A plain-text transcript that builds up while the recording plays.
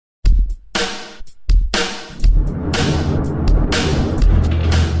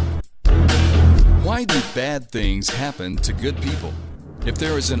bad things happen to good people? If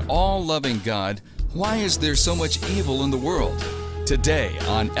there is an all-loving God, why is there so much evil in the world? Today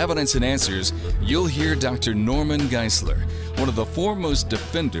on Evidence and Answers, you'll hear Dr. Norman Geisler, one of the foremost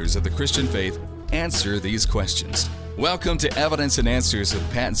defenders of the Christian faith, answer these questions. Welcome to Evidence and Answers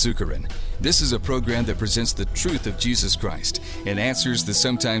with Pat Zukeran. This is a program that presents the truth of Jesus Christ and answers the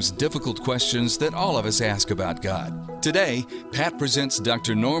sometimes difficult questions that all of us ask about God. Today, Pat presents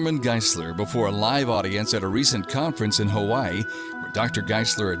Dr. Norman Geisler before a live audience at a recent conference in Hawaii, where Dr.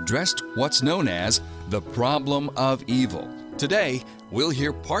 Geisler addressed what's known as the problem of evil. Today, we'll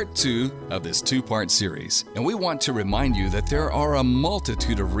hear part 2 of this 2-part series, and we want to remind you that there are a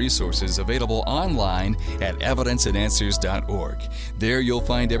multitude of resources available online at evidenceandanswers.org. There you'll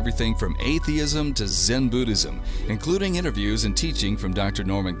find everything from atheism to Zen Buddhism, including interviews and teaching from Dr.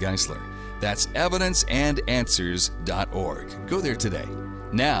 Norman Geisler. That's evidenceandanswers.org. Go there today.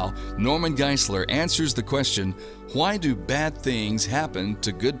 Now, Norman Geisler answers the question, why do bad things happen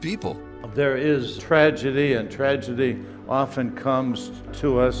to good people? There is tragedy, and tragedy often comes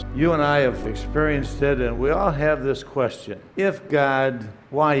to us. You and I have experienced it, and we all have this question. If God,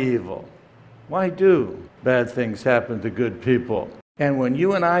 why evil? Why do bad things happen to good people? And when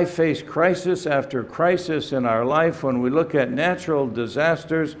you and I face crisis after crisis in our life, when we look at natural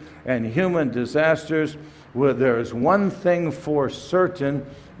disasters and human disasters, where there is one thing for certain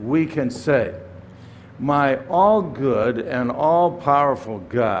we can say. My all-good and all-powerful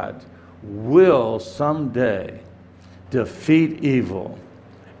God will someday defeat evil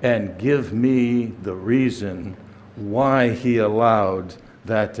and give me the reason why he allowed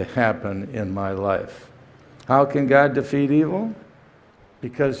that to happen in my life. How can God defeat evil?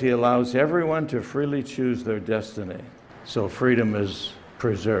 Because he allows everyone to freely choose their destiny, so freedom is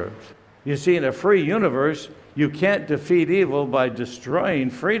preserved. You see, in a free universe, you can't defeat evil by destroying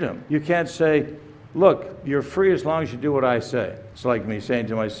freedom. You can't say, look, you're free as long as you do what I say. It's like me saying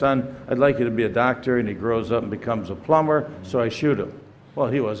to my son, I'd like you to be a doctor, and he grows up and becomes a plumber, so I shoot him. Well,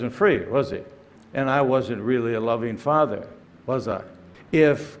 he wasn't free, was he? And I wasn't really a loving father, was I?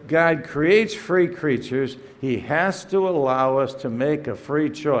 If God creates free creatures, he has to allow us to make a free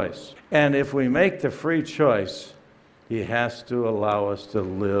choice. And if we make the free choice, he has to allow us to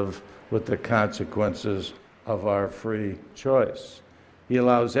live with the consequences of our free choice. He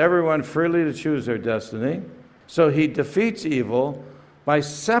allows everyone freely to choose their destiny, so he defeats evil by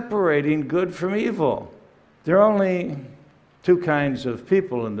separating good from evil. There are only two kinds of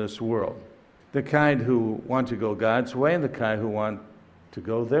people in this world, the kind who want to go God's way and the kind who want to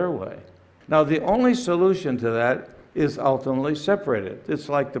go their way. Now, the only solution to that is ultimately separated. It's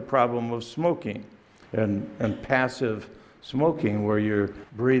like the problem of smoking and passive smoking, where you're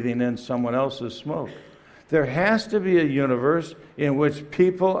breathing in someone else's smoke. There has to be a universe in which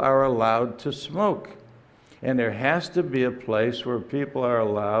people are allowed to smoke. And there has to be a place where people are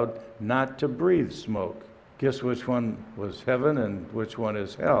allowed not to breathe smoke. Guess which one was heaven and which one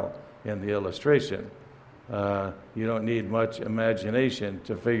is hell in the illustration? You don't need much imagination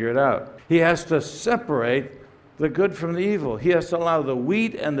to figure it out. He has to separate the good from the evil. He has to allow the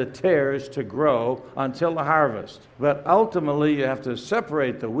wheat and the tares to grow until the harvest. But ultimately, you have to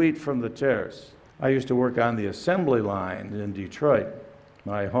separate the wheat from the tares. I used to work on the assembly line in Detroit,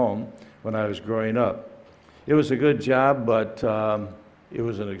 my home, when I was growing up. It was a good job, but it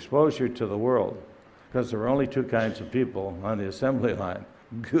was an exposure to the world, because there were only two kinds of people on the assembly line,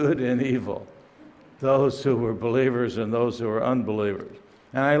 good and evil, those who were believers and those who were unbelievers.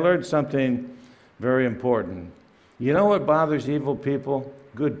 And I learned something very important. You know what bothers evil people?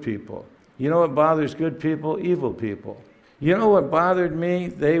 Good people. You know what bothers good people? Evil people. You know what bothered me?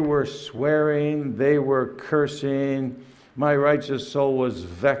 They were swearing, they were cursing. My righteous soul was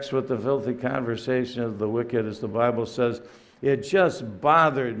vexed with the filthy conversation of the wicked, as the Bible says. It just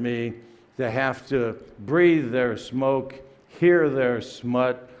bothered me to have to breathe their smoke, hear their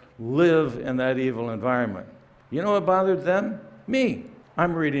smut, live in that evil environment. You know what bothered them? Me.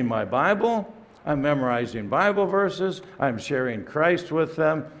 I'm reading my Bible, I'm memorizing Bible verses, I'm sharing Christ with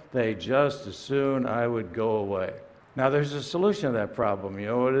them. They just as soon I would go away. Now, there's a solution to that problem. You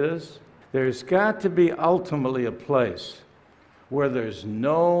know what it is? There's got to be ultimately a place where there's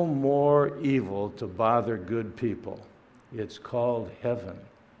no more evil to bother good people. It's called heaven.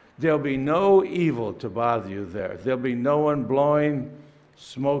 There'll be no evil to bother you there. There'll be no one blowing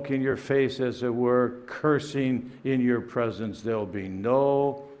smoke in your face, as it were, cursing in your presence. There'll be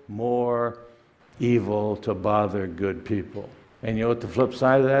no more evil to bother good people. And you know what the flip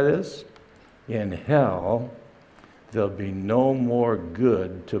side of that is? In hell, there'll be no more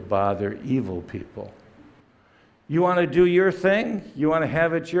good to bother evil people. You want to do your thing? You want to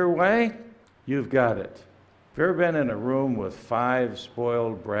have it your way? you've got it. Have you ever been in a room with 5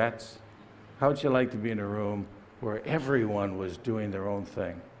 spoiled brats? How'd you like to be in a room where everyone was doing their own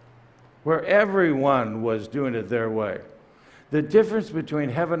thing? Where everyone was doing it their way. The difference between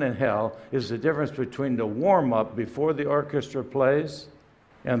heaven and hell is the difference between the warm-up before the orchestra plays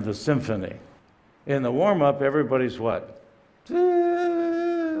and the symphony. In the warm-up, everybody's what? It's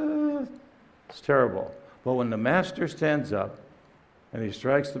terrible. But when the master stands up and he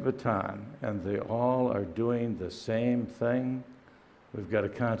strikes the baton and they all are doing the same thing, we've got a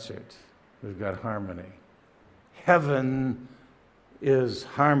concert. We've got harmony. Heaven is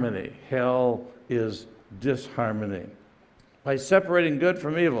harmony. Hell is disharmony. By separating good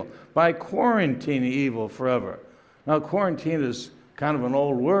from evil, by quarantining evil forever. Now, quarantine is kind of an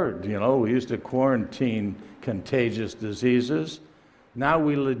old word, you know. We used to quarantine contagious diseases. Now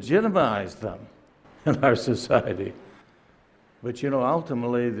we legitimize them in our society. But, you know,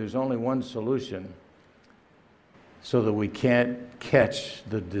 ultimately, there's only one solution so that we can't catch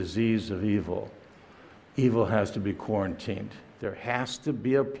the disease of evil. Evil has to be quarantined. There has to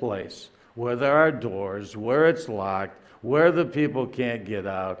be a place where there are doors, where it's locked, where the people can't get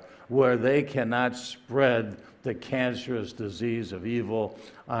out, where they cannot spread the cancerous disease of evil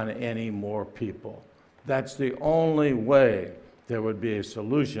on any more people. That's the only way there would be a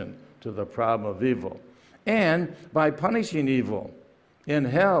solution to the problem of evil. And by punishing evil in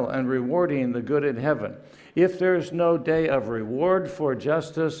hell and rewarding the good in heaven. If there's no day of reward for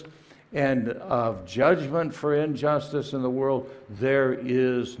justice and of judgment for injustice in the world, there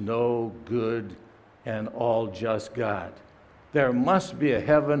is no good and all just God. There must be a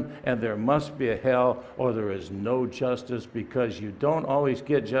heaven and there must be a hell, or there is no justice, because you don't always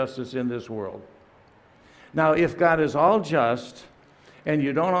get justice in this world. Now, if God is all just and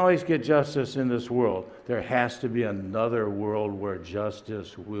you don't always get justice in this world, there has to be another world where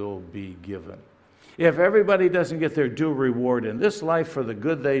justice will be given. If everybody doesn't get their due reward in this life for the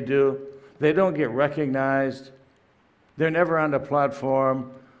good they do, they don't get recognized, they're never on the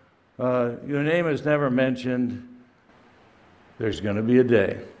platform, your name is never mentioned, there's going to be a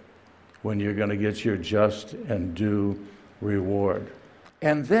day when you're going to get your just and due reward.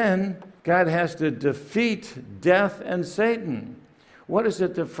 And then God has to defeat death and Satan. What is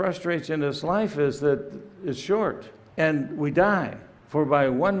it that frustrates in this life is that it's short and we die. For by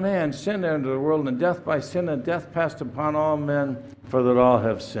one man sin entered the world, and death by sin, and death passed upon all men, for that all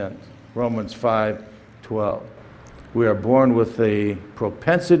have sinned. Romans 5:12. We are born with the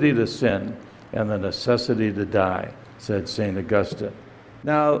propensity to sin and the necessity to die, said St. Augustine.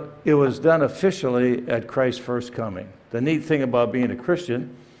 Now, it was done officially at Christ's first coming. The neat thing about being a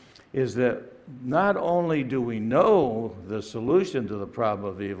Christian is that not only do we know the solution to the problem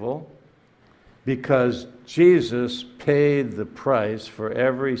of evil, because Jesus paid the price for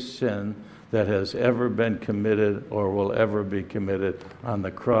every sin that has ever been committed or will ever be committed on the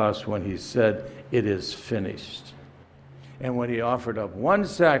cross when he said, "It is finished." And when he offered up one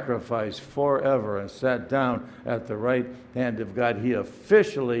sacrifice forever and sat down at the right hand of God, he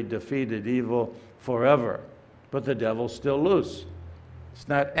officially defeated evil forever. But the devil's still loose. It's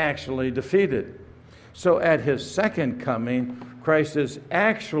not actually defeated. So at his second coming, Christ is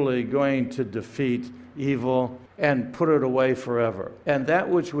actually going to defeat evil and put it away forever. And that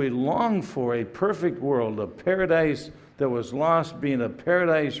which we long for, a perfect world, a paradise that was lost being a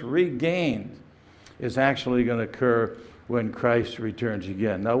paradise regained, is actually going to occur when Christ returns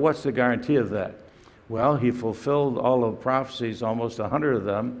again. Now, what's the guarantee of that? Well, he fulfilled all of the prophecies, almost 100 of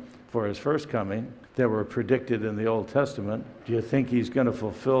them, for his first coming that were predicted in the Old Testament. Do you think he's going to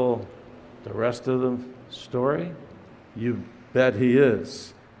fulfill the rest of the story? You bet he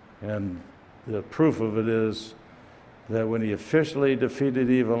is. And the proof of it is that when he officially defeated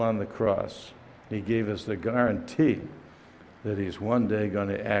evil on the cross, he gave us the guarantee that he's one day going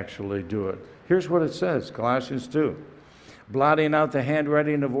to actually do it. Here's what it says, Colossians 2. Blotting out the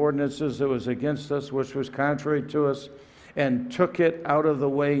handwriting of ordinances that was against us, which was contrary to us, and took it out of the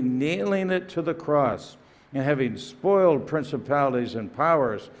way, nailing it to the cross. And having spoiled principalities and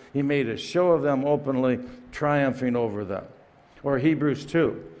powers, he made a show of them openly, triumphing over them. Or Hebrews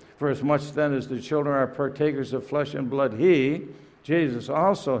 2. For as much then as the children are partakers of flesh and blood, he, Jesus,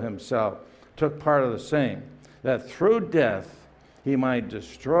 also himself took part of the same, that through death he might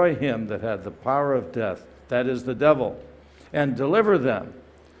destroy him that had the power of death, that is the devil, and deliver them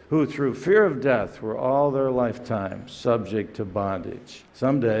who through fear of death were all their lifetime subject to bondage.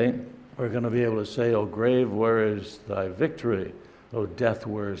 Someday we're going to be able to say, O grave, where is thy victory? O death,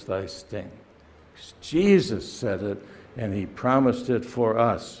 where is thy sting? Jesus said it, and he promised it for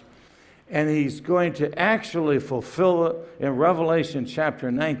us. And he's going to actually fulfill it in Revelation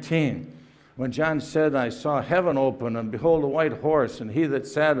chapter 19, When John said, I saw heaven open, and behold a white horse, and he that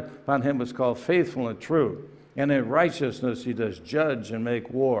sat upon him was called Faithful and True. And in righteousness he does judge and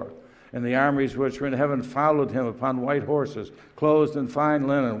make war. And the armies which were in heaven followed him upon white horses, clothed in fine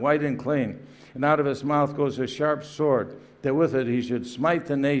linen, white and clean. And out of his mouth goes a sharp sword, that with it he should smite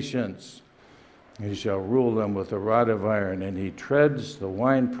the nations. He shall rule them with a rod of iron, and he treads the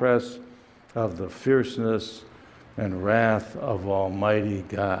winepress of the fierceness and wrath of Almighty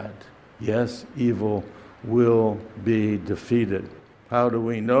God. Yes, evil will be defeated. How do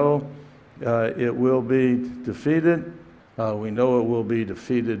we know it will be defeated? We know it will be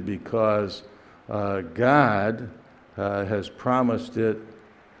defeated because God has promised it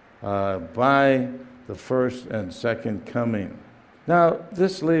by the first and second coming. Now,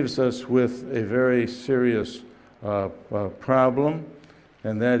 this leaves us with a very serious problem,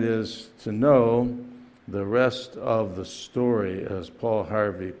 and that is to know the rest of the story, as Paul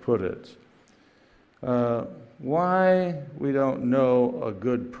Harvey put it. Why we don't know a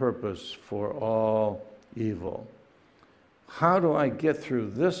good purpose for all evil. How do I get through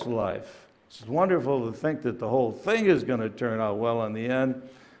this life? It's wonderful to think that the whole thing is going to turn out well in the end,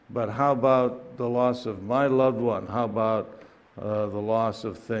 but how about the loss of my loved one? How about the loss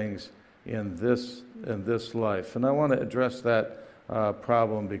of things in this life? And I want to address that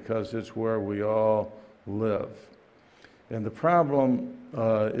problem because it's where we all live. And the problem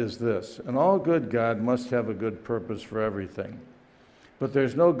is this: an all good God must have a good purpose for everything. But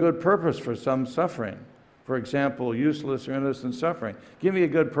there's no good purpose for some suffering. For example, useless or innocent suffering. Give me a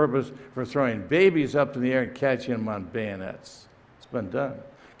good purpose for throwing babies up in the air and catching them on bayonets. It's been done.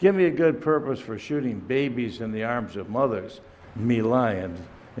 Give me a good purpose for shooting babies in the arms of mothers. My Lai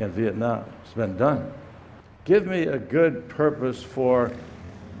in Vietnam. It's been done. Give me a good purpose for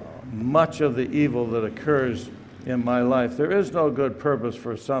much of the evil that occurs in my life. There is no good purpose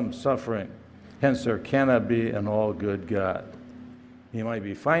for some suffering. Hence, there cannot be an all-good God. He might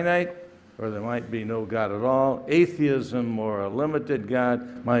be finite, or there might be no God at all. Atheism or a limited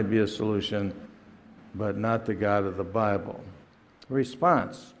God might be a solution, but not the God of the Bible.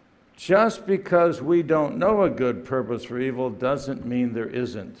 Response: just because we don't know a good purpose for evil doesn't mean there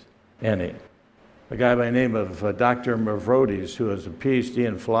isn't any. A guy by the name of Dr. Mavrodes, who has a PhD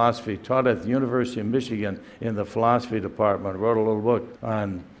in philosophy, taught at the University of Michigan in the philosophy department, wrote a little book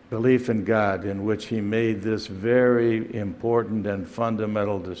on belief in God in which he made this very important and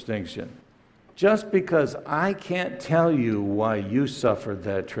fundamental distinction. Just because I can't tell you why you suffered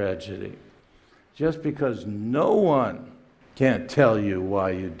that tragedy, just because no one can't tell you why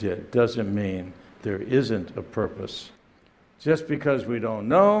you did, doesn't mean there isn't a purpose. Just because we don't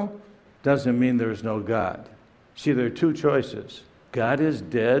know doesn't mean there's no God. See, there are two choices. God is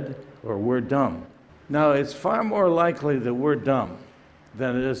dead or we're dumb. Now, it's far more likely that we're dumb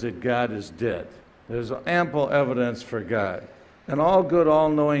than it is that God is dead. There's ample evidence for God. An all-good,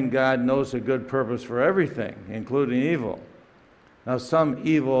 all-knowing God knows a good purpose for everything, including evil. Now, some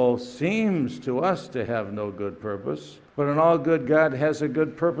evil seems to us to have no good purpose, but an all-good God has a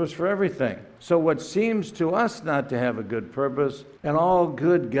good purpose for everything. So what seems to us not to have a good purpose, an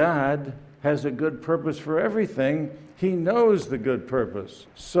all-good God has a good purpose for everything. He knows the good purpose.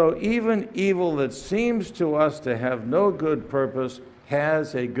 So even evil that seems to us to have no good purpose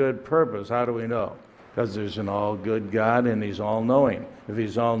has a good purpose. How do we know? Because there's an all-good God and he's all-knowing. If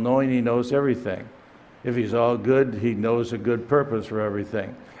he's all-knowing, he knows everything. If he's all good, he knows a good purpose for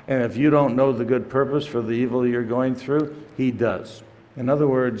everything. And if you don't know the good purpose for the evil you're going through, he does. In other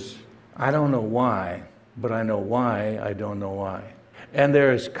words, I don't know why, but I know why I don't know why. And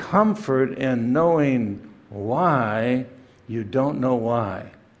there is comfort in knowing why you don't know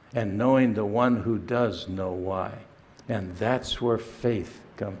why, and knowing the one who does know why. And that's where faith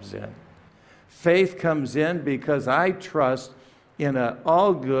comes in. Faith comes in because I trust in an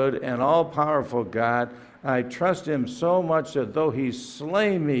all-good and all-powerful God. I trust him so much that though he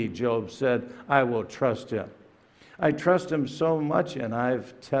slay me, Job said, I will trust him. I trust him so much, and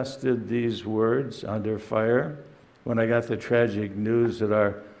I've tested these words under fire. When I got the tragic news that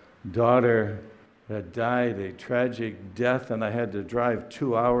our daughter had died a tragic death, and I had to drive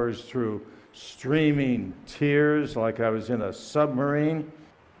 2 hours through streaming tears like I was in a submarine,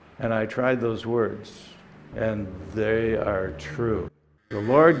 and I tried those words, and they are true. The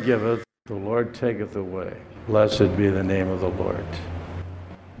Lord giveth, the Lord taketh away. Blessed be the name of the Lord.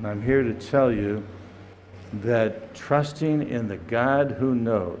 And I'm here to tell you that trusting in the God who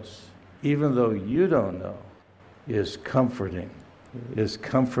knows, even though you don't know, is comforting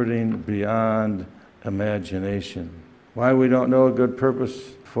beyond imagination. Why we don't know a good purpose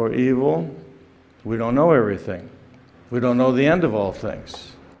for evil? We don't know everything. We don't know the end of all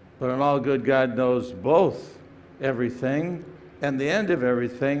things. But an all good God knows both everything and the end of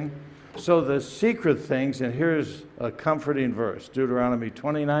everything. So the secret things, and here's a comforting verse, Deuteronomy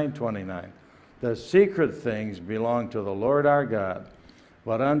 29:29. The secret things belong to the Lord our God,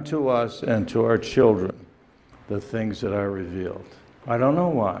 but unto us and to our children, the things that are revealed. I don't know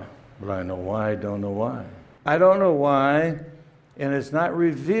why, but I know why I don't know why. I don't know why, and it's not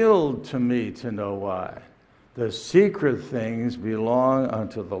revealed to me to know why. The secret things belong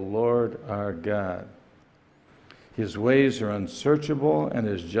unto the Lord our God. His ways are unsearchable, and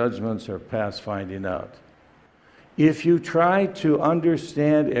his judgments are past finding out. If you try to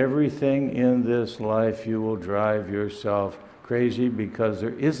understand everything in this life, you will drive yourself crazy, because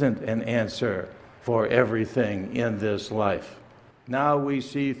there isn't an answer for everything in this life. Now we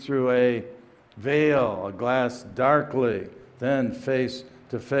see through a veil, a glass darkly, then face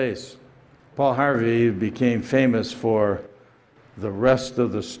to face. Paul Harvey became famous for the rest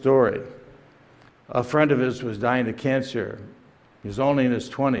of the story. A friend of his was dying of cancer. He was only in his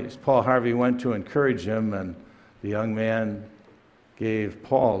 20s. Paul Harvey went to encourage him, and the young man gave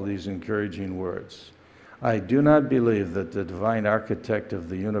Paul these encouraging words. I do not believe that the divine architect of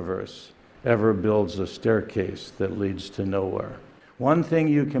the universe ever builds a staircase that leads to nowhere. One thing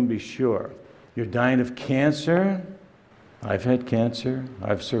you can be sure, you're dying of cancer. I've had cancer.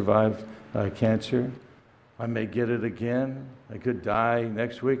 I've survived cancer. I may get it again. I could die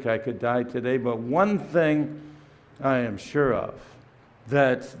next week. I could die today. But one thing I am sure of,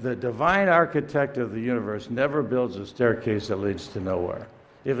 that the divine architect of the universe never builds a staircase that leads to nowhere.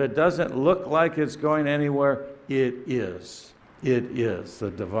 If it doesn't look like it's going anywhere, it is. It is.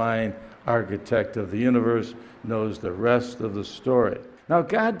 The divine architect of the universe knows the rest of the story. Now,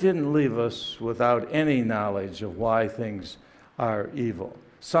 God didn't leave us without any knowledge of why things are evil.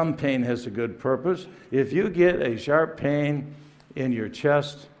 Some pain has a good purpose. If you get a sharp pain in your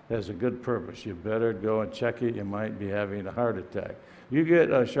chest, it has a good purpose. You better go and check it. You might be having a heart attack. You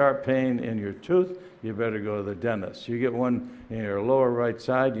get a sharp pain in your tooth, you better go to the dentist. You get one in your lower right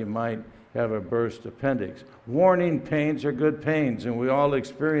side, you might have a burst appendix. Warning pains are good pains, and we all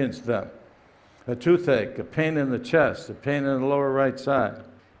experience them. A toothache, a pain in the chest, a pain in the lower right side.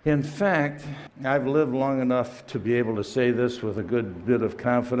 In fact, I've lived long enough to be able to say this with a good bit of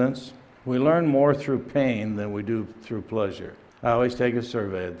confidence. We learn more through pain than we do through pleasure. I always take a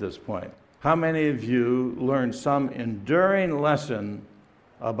survey at this point. How many of you learned some enduring lesson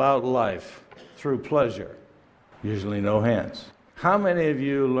about life through pleasure? Usually no hands. How many of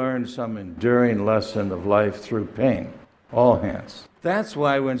you learned some enduring lesson of life through pain? All hands. That's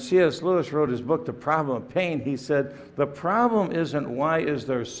why when C.S. Lewis wrote his book, The Problem of Pain, he said, the problem isn't why is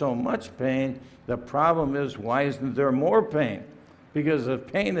there so much pain, the problem is why isn't there more pain? Because if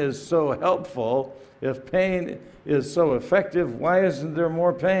pain is so helpful, if pain is so effective, why isn't there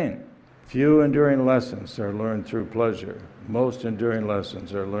more pain? Few enduring lessons are learned through pleasure. Most enduring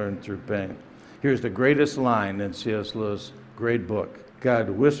lessons are learned through pain. Here's the greatest line in C.S. Lewis' great book. God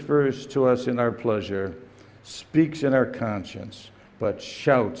whispers to us in our pleasure, speaks in our conscience, but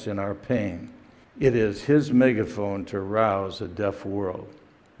shouts in our pain. It is his megaphone to rouse a deaf world.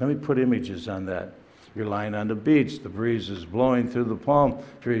 Let me put images on that. You're lying on the beach, the breeze is blowing through the palm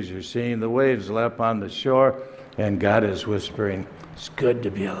trees, you're seeing the waves lap on the shore, and God is whispering, it's good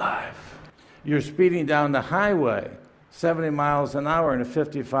to be alive. You're speeding down the highway, 70 miles an hour in a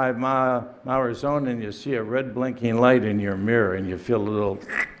 55-mile-an-hour zone, and you see a red blinking light in your mirror, and you feel a little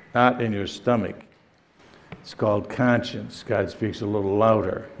knot in your stomach. It's called conscience. God speaks a little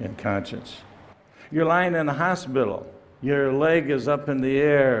louder in conscience. You're lying in a hospital. Your leg is up in the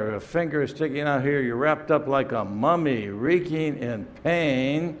air, a finger is sticking out here, you're wrapped up like a mummy, reeking in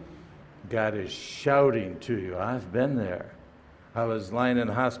pain. God is shouting to you. I've been there. I was lying in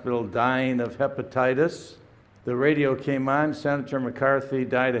a hospital dying of hepatitis. The radio came on, Senator McCarthy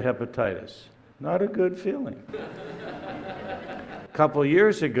died of hepatitis. Not a good feeling. A couple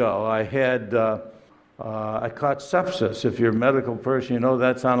years ago, I caught sepsis. If you're a medical person, you know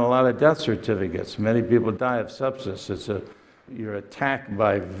that's on a lot of death certificates. Many people die of sepsis. You're attacked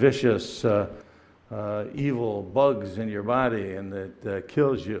by vicious, evil bugs in your body, and it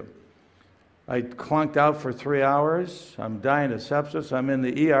kills you. I clunked out for 3 hours. I'm dying of sepsis. I'm in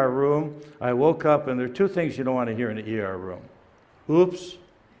the ER room. I woke up, and there are two things you don't want to hear in the ER room. Oops.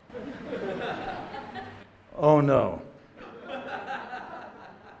 Oh, no.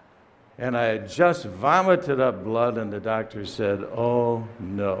 And I had just vomited up blood, and the doctor said, oh,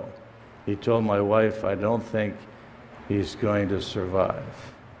 no. He told my wife, I don't think he's going to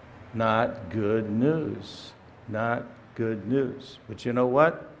survive. Not good news. Not good news. But you know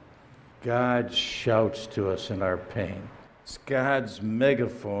what? God shouts to us in our pain. It's God's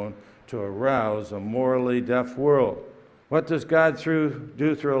megaphone to arouse a morally deaf world. What does God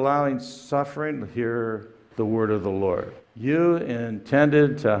do through allowing suffering? Hear the word of the Lord. You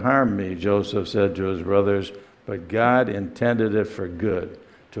intended to harm me, Joseph said to his brothers, but God intended it for good,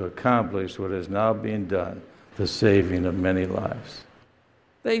 to accomplish what is now being done, the saving of many lives.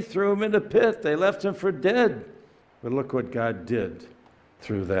 They threw him in the pit. They left him for dead. But look what God did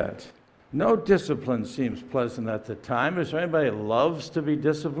through that. No discipline seems pleasant at the time. Is there anybody who loves to be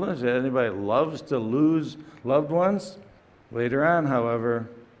disciplined? Is there anybody who loves to lose loved ones? Later on, however,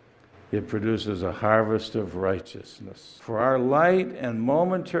 it produces a harvest of righteousness. For our light and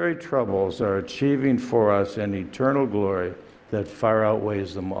momentary troubles are achieving for us an eternal glory that far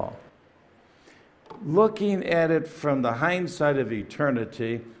outweighs them all. Looking at it from the hindsight of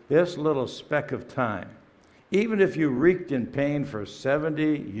eternity, this little speck of time, even if you reeked in pain for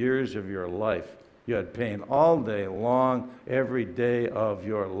 70 years of your life, you had pain all day long, every day of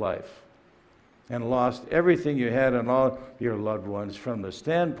your life, and lost everything you had and all your loved ones. From the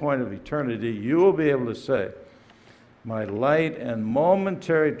standpoint of eternity, you will be able to say, my light and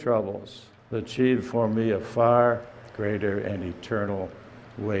momentary troubles achieved for me a far greater and eternal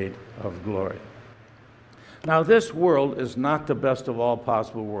weight of glory. Now, this world is not the best of all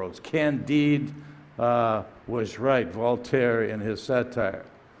possible worlds. Candide was right, Voltaire in his satire.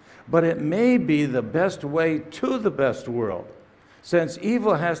 But it may be the best way to the best world, since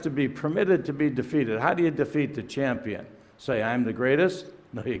evil has to be permitted to be defeated. How do you defeat the champion? Say, I'm the greatest?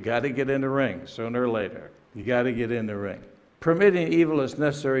 No, you got to get in the ring sooner or later. You got to get in the ring. Permitting evil is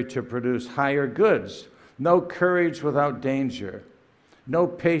necessary to produce higher goods. No courage without danger. No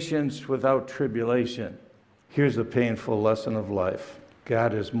patience without tribulation. Here's the painful lesson of life.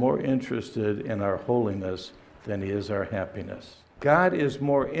 God is more interested in our holiness than he is our happiness. God is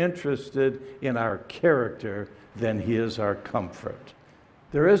more interested in our character than he is our comfort.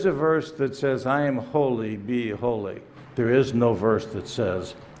 There is a verse that says, I am holy, be holy. There is no verse that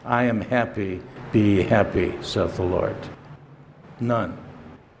says, I am happy, be happy, saith the Lord. None.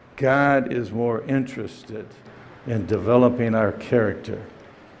 God is more interested in developing our character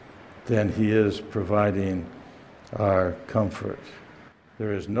than he is providing our comfort.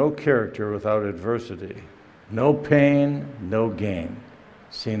 There is no character without adversity. No pain, no gain.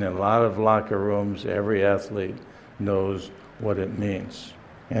 Seen in a lot of locker rooms, every athlete knows what it means.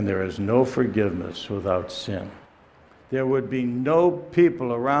 And there is no forgiveness without sin. There would be no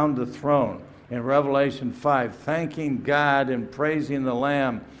people around the throne in Revelation 5 thanking God and praising the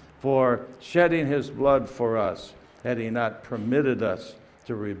Lamb for shedding his blood for us, had he not permitted us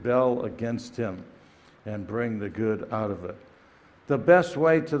to rebel against him and bring the good out of it. The best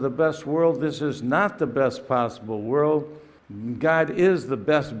way to the best world, this is not the best possible world. God is the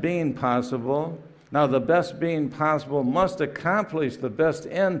best being possible. Now, the best being possible must accomplish the best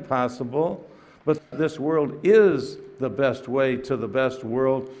end possible, but this world is the best way to the best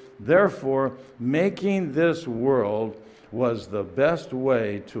world. Therefore, making this world was the best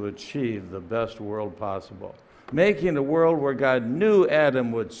way to achieve the best world possible. Making a world where God knew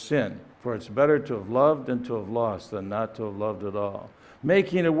Adam would sin, for it's better to have loved than to have lost than not to have loved at all.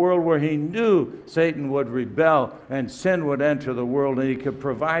 Making a world where he knew Satan would rebel and sin would enter the world, and he could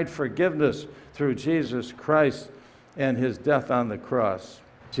provide forgiveness through Jesus Christ and his death on the cross.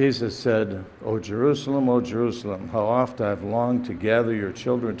 Jesus said, O Jerusalem, how oft I've longed to gather your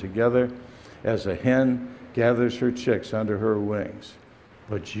children together as a hen gathers her chicks under her wings,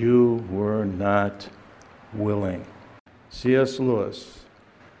 but you were not willing. C.S. Lewis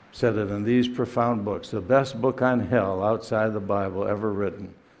said it in these profound books, the best book on hell outside the Bible ever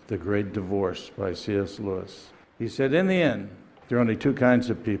written, The Great Divorce by C.S. Lewis. He said, in the end, there are only two kinds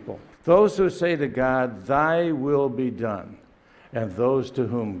of people. Those who say to God, thy will be done, and those to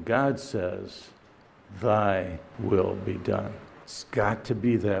whom God says, thy will be done. It's got to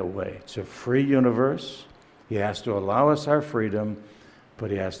be that way. It's a free universe. He has to allow us our freedom,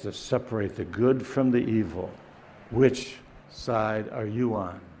 but he has to separate the good from the evil. Which side are you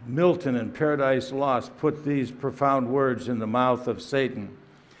on? Milton in Paradise Lost put these profound words in the mouth of Satan.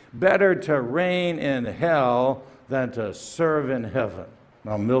 Better to reign in hell than to serve in heaven.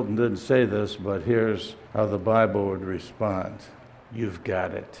 Now, Milton didn't say this, but here's how the Bible would respond. You've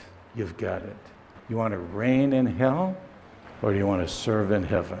got it. You've got it. You want to reign in hell, or do you want to serve in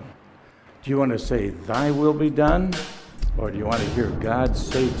heaven? Do you want to say, thy will be done, or do you want to hear God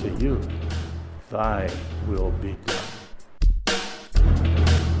say to you, thy will be done?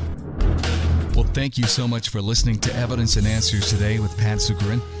 Well, thank you so much for listening to Evidence and Answers today with Pat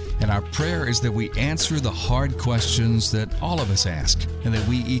Zukeran. And our prayer is that we answer the hard questions that all of us ask, and that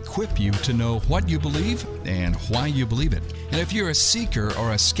we equip you to know what you believe and why you believe it. And if you're a seeker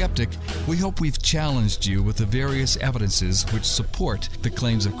or a skeptic, we hope we've challenged you with the various evidences which support the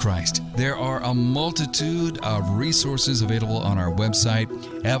claims of Christ. There are a multitude of resources available on our website,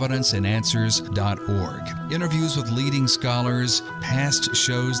 evidenceandanswers.org. Interviews with leading scholars, past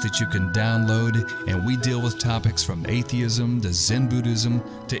shows that you can download, and we deal with topics from atheism to Zen Buddhism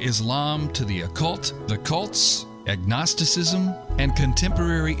to Islam to the occult, the cults, agnosticism, and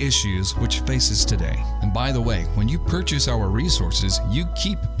contemporary issues which face us today. And by the way, when you purchase our resources, you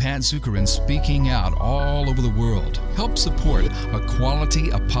keep Pat Zukeran speaking out all over the world. Help support a quality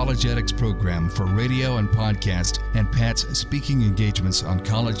apologetics program for radio and podcast and Pat's speaking engagements on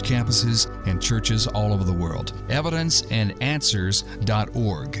college campuses and churches all over the world.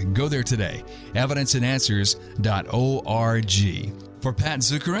 Evidenceandanswers.org. Go there today. Evidenceandanswers.org. For Pat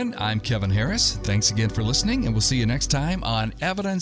Zukeran, I'm Kevin Harris. Thanks again for listening, and we'll see you next time on Evidence